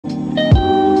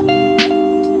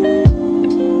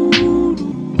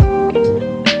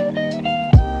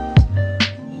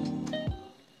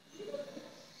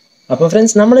അപ്പോൾ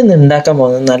ഫ്രണ്ട്സ് നമ്മൾ ഇന്ന് ഉണ്ടാക്കാൻ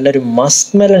പോകുന്നത് നല്ലൊരു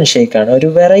മസ്ക്മെലൺ ഷേക്കാണ്. ഒരു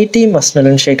വെറൈറ്റി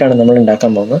മസ്ക്മെലൺ ഷേക്കാണ് നമ്മൾ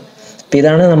ഉണ്ടാക്കാൻ പോകുന്നത്. അപ്പോൾ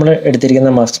ഇതാണ് നമ്മൾ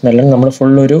എടുത്തിരിക്കുന്ന മസ്ക്മെലൺ. നമ്മൾ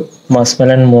ഫുൾ ഒരു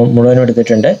മസ്ക്മെലൺ മുഴുവനും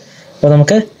എടുത്തിട്ടുണ്ട്. അപ്പോൾ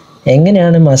നമുക്ക്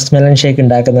എങ്ങനെയാണ് മസ്ക്മെലൺ ഷേക്ക്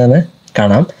ഉണ്ടാക്കുന്നതെന്ന്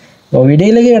കാണാം. അപ്പോൾ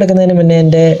വീഡിയോയിലേക്ക് കിടക്കുന്നതിന് മുന്നേ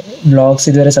എൻ്റെ വ്ളോഗ്സ്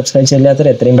ഇതുവരെ സബ്സ്ക്രൈബ് ചെയ്യാത്തവർ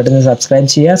എത്രയും പെട്ടെന്ന് സബ്സ്ക്രൈബ്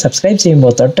ചെയ്യുക. സബ്സ്ക്രൈബ്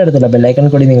ചെയ്യുമ്പോൾ തൊട്ടടുത്തുള്ള ബെല്ലൈക്കൺ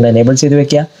കൂടി നിങ്ങൾ എനേബിൾ ചെയ്ത്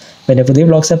വെക്കുക. പിന്നെ പുതിയ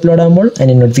വ്ളോഗ്സ് അപ്ലോഡ് ആകുമ്പോൾ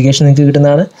അതിൻ്റെ നോട്ടിഫിക്കേഷൻ നിങ്ങൾക്ക്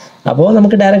കിട്ടുന്നതാണ്. അപ്പോൾ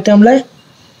നമുക്ക് ഡയറക്റ്റ് നമ്മളെ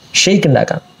ഷേക്ക്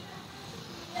ഉണ്ടാക്കാം.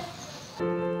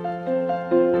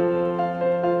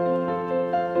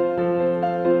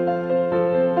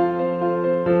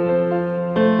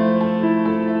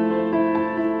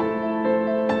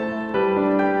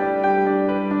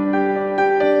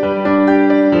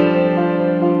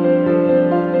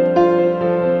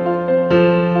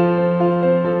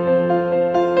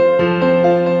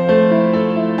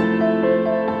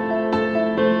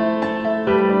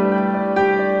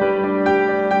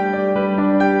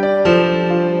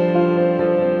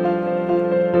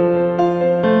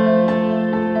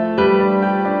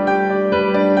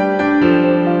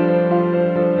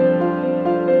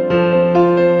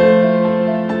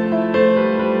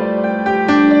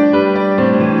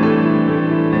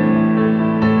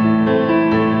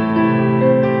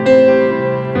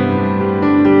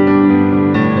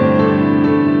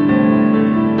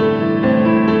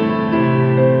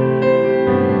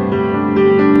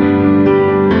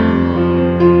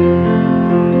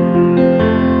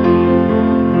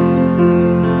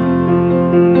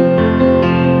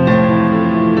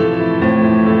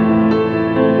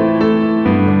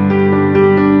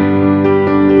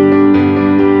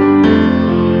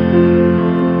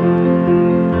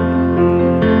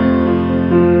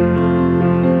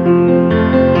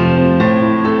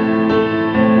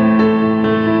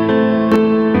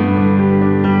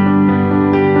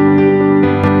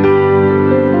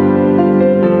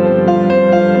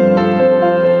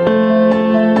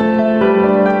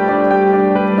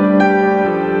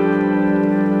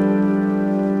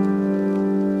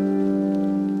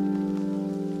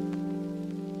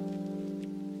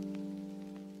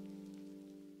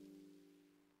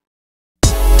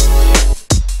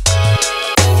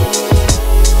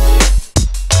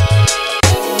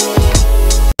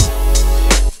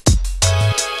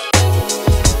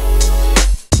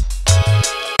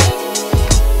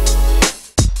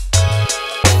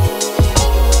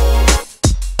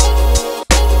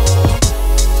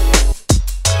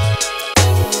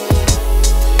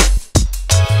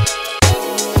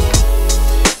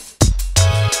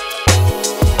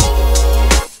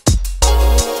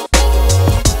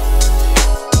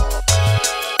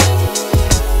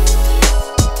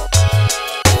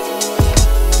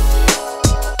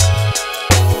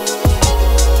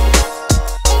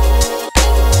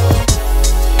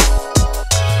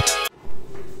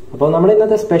 അപ്പോൾ നമ്മുടെ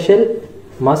ഇന്നത്തെ സ്പെഷ്യൽ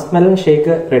മസ്ക്മെലൺ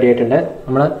ഷേക്ക് റെഡി ആയിട്ടുണ്ട്.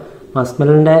 നമ്മൾ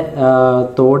മസ്ക്മെലണിൻ്റെ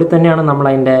തോടിൽ തന്നെയാണ് നമ്മൾ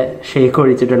അതിൻ്റെ ഷേക്ക്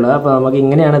ഒഴിച്ചിട്ടുള്ളത്. അപ്പോൾ നമുക്ക്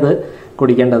ഇങ്ങനെയാണിത്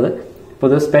കുടിക്കേണ്ടത്. അപ്പോൾ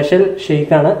ഇത് സ്പെഷ്യൽ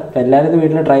ഷേക്കാണ്. അപ്പോൾ എല്ലാവരും ഇത്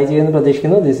വീട്ടിൽ ട്രൈ ചെയ്യുമെന്ന്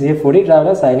പ്രതീക്ഷിക്കുന്നു. This is A foodie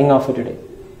traveller signing off today.